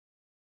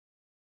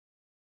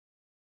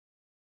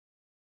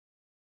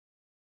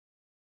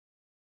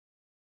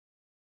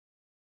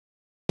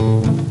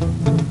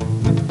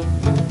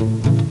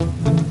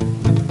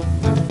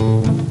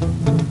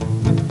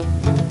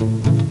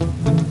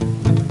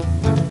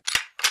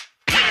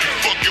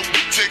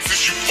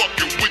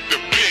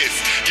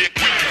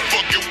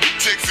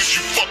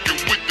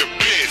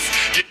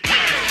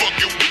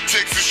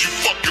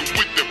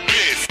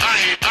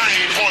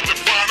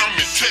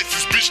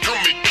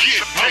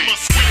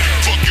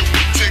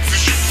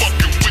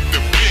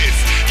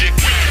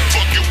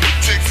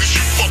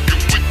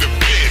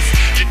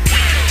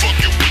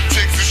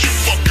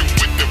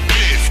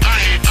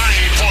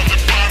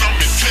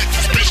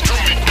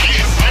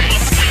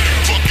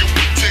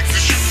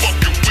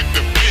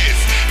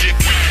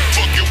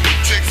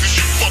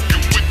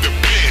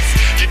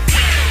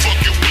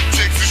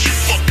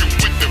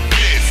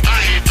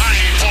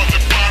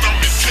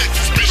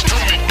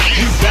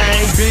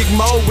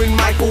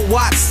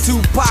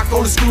Tupac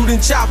on the screwed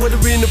and chop, whether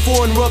in the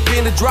foreign or up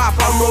in the drop.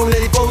 I'm rolling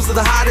 84s to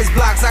the hottest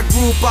blocks. I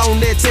grew up on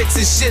that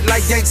Texas shit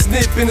like Yank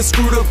Snip in a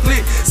screwed up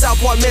clique.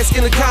 Southport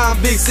Mexican the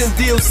convicts and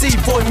DLC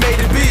point made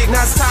it big.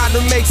 Now it's time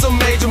to make some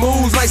major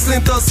moves like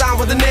Slim Thug signed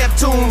with the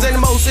Neptunes. Ain't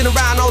the most sitting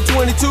around on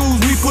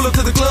 22s. We pull up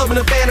to the club in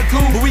a fan of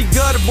cool, but we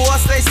gutter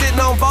boys, stay sitting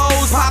on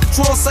bows. Pop the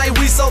trunk, say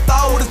we so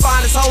throw. The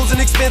finest hoes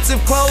and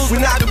expensive clothes. We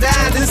knock them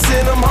down, then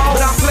send them home.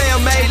 But I'm player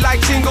made like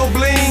Chingo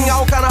Bling.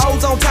 All kind of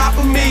hoes on top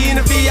of me in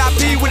the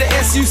VIP with the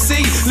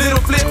SUC.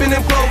 Little flipping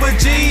them Clover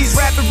G's.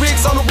 Rapping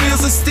bricks on the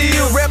wheels of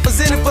steel.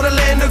 Representing for the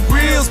land of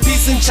grills.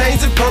 Peace and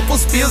chains and purple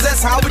spills.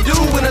 That's how we do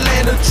in the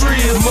land of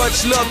trills.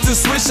 Much love to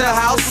Swisher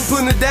House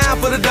for putting it down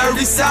for the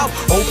dirty South.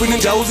 Opening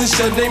doors and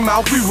shutting their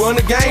mouth. We run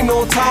the game,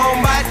 no time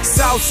about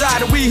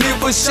Southside, and we here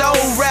for show.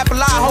 Rap a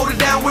lot, hold it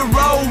down with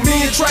roll.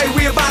 Me and Trae,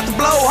 we about to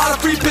blow. Holla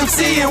free Pimp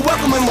C and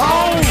welcome him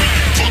home.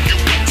 Fucking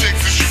with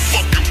Texas, you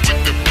fucking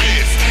with the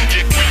best.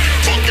 Yeah,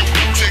 fucking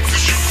with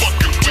Texas, you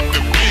fucking with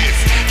the best.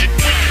 Yeah,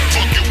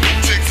 fucking with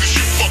Texas,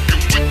 you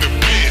fucking with the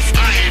best.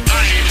 I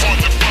ain't hard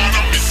to find,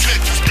 I'm in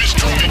Texas, bitch,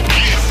 come and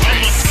guess.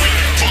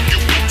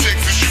 Fucking with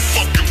Texas, you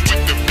fucking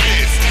with the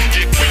best.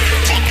 Yeah,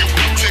 fucking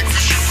with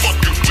Texas, you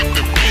fucking with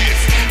the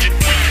best. Yeah,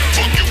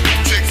 fucking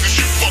with Texas,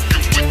 you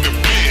fucking with the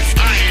best.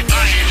 I ain't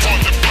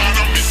hard to find,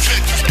 I'm in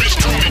Texas, bitch,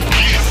 come and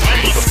guess.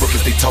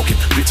 Motherfuckers, they talking,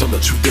 bitch, I'm the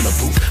truth in a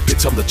booth.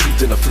 Bitch, I'm the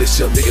truth in a flesh.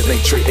 Young nigga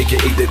named Trae, aka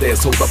that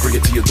asshole. I bring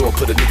it to your door,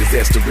 put a nigga's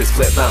ass to wrist.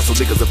 Flatline, so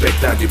niggas are back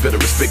down. You better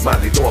respect mine.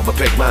 They know I'ma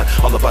pack mine.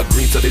 All about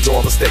green, so they know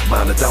I'ma stack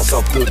mine. And down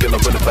south good, and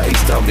I'm running for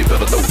H-Town. They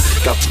better know.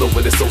 Got flow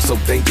and it's so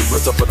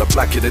dangerous. Up on the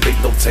block, and it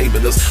ain't no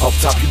taming us. Off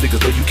top, you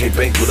niggas know you can't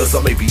bang with us.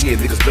 I may be in,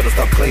 niggas better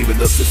stop claiming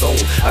us. It's on.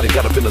 I done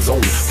got up in the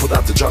zone. Put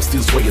out the drop,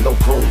 still swinging on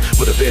chrome.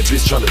 With a bad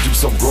bitch trying to do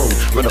some grown.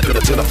 Run up in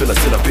a 10, I finna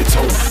send a bitch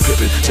home.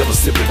 Pippin', never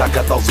sippin'. I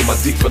got thoughts on my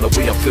dick from the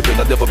way I'm flippin'.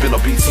 I never been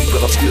on BT,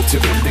 but I'm still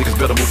tippin'. Niggas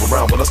better move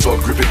around when I start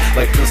gripping.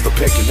 Like pistol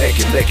packing,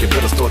 acting,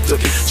 better start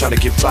ducking. Trying to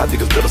get fly,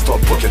 niggas better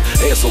start booking.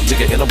 Asshole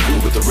nigga, and I'm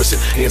good with the wrist.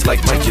 Hands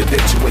like Mike, yeah,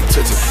 that you ain't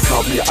touching.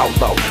 Call me an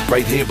outlaw,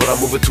 right here, but I'm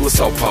moving to a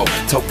southpaw.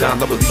 Talk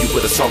down, I'ma leave you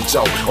with a soft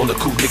jaw. On the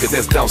cool nigga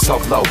that's down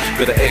south now.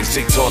 Better ask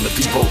Jake on the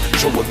depot.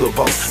 Show a little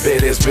boss.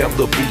 Badass Bam,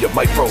 Lil B, or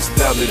Mike Frost.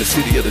 Down in the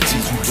city of the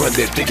G's, we run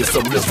that thing and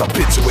something else. I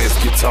bet your ass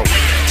get taught.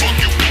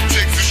 Fucking with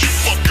Texas, you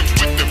fucking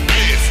with the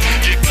best.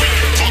 Yeah,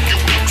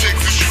 fucking with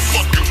Texas, you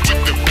fucking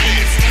with the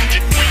best.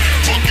 Yeah,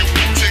 fucking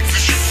with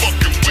Texas, you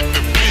fucking with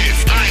the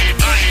best. I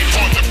ain't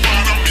hard to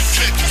find, I'm in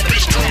Texas,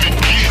 bitch, come and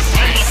guess.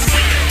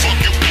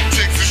 Fucking with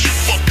Texas, you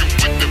fucking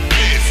with the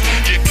best.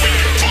 Yeah,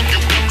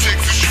 fucking with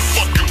Texas, you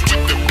fucking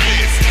with the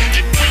best.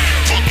 Yeah,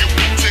 fucking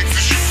with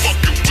Texas, you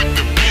fucking with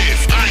the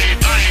best. I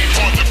ain't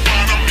hard to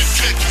find, I'm in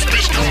Texas,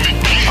 bitch, come and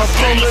guess. I'm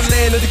from the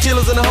land of the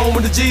killers and the home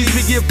of the G's.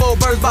 We get 4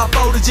 birds by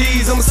 4 to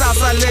G's. I'm a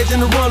Southside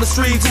legend to run the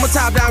streets. I'm a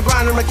top down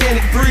grinder,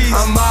 mechanic breeze.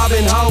 I'm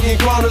mobbing, hogging,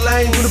 corner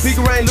lanes with a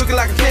peak of rain looking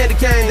like a candy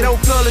cane. They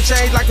don't color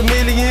change like a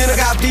million. I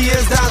got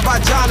BS downs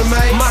by Johnny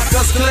May. My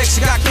custom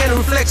collection got candy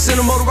reflection.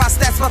 The motorized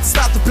stats about to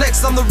stop the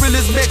plex. I'm the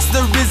realest mix,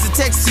 the RZA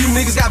Texas. You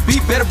niggas got beef,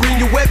 better bring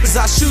your weapons.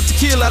 I shoot to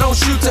kill, I don't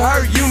shoot to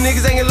hurt. You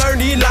niggas ain't gonna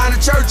learn the line of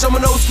church. I'm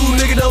an old school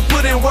nigga, don't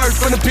put in work.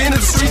 From the pen to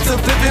the streets to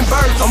flipping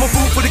birds. I'm a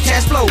fool for the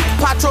cash flow.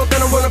 Pot truck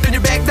gonna run up in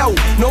your back door.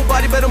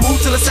 Nobody better move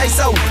till I say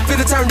so.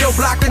 Finna turn your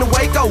block into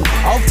Waco.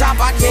 Off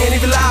top, I can't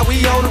even lie. We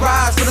on the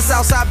rise for the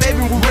Southside,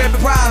 baby. We rapping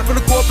pride. From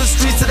the Corpus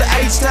streets to the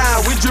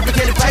H-Town. We dripping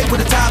candy paint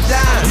with the top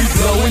down. We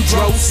blowing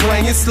dro,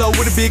 swinging slow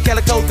with a big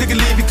calico. Think it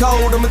leave you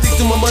cold. I'ma think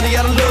to my money.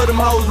 I done love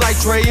them hoes like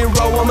Trae and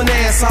Roe. I'm an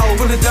asshole.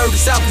 From the dirty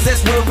South, cause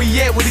that's where we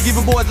at. With the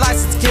giving boys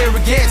license to carry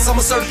gas. I'm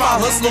a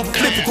certified hustler for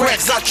flipping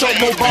cracks. I choke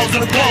more balls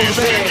in the clothes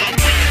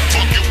bag.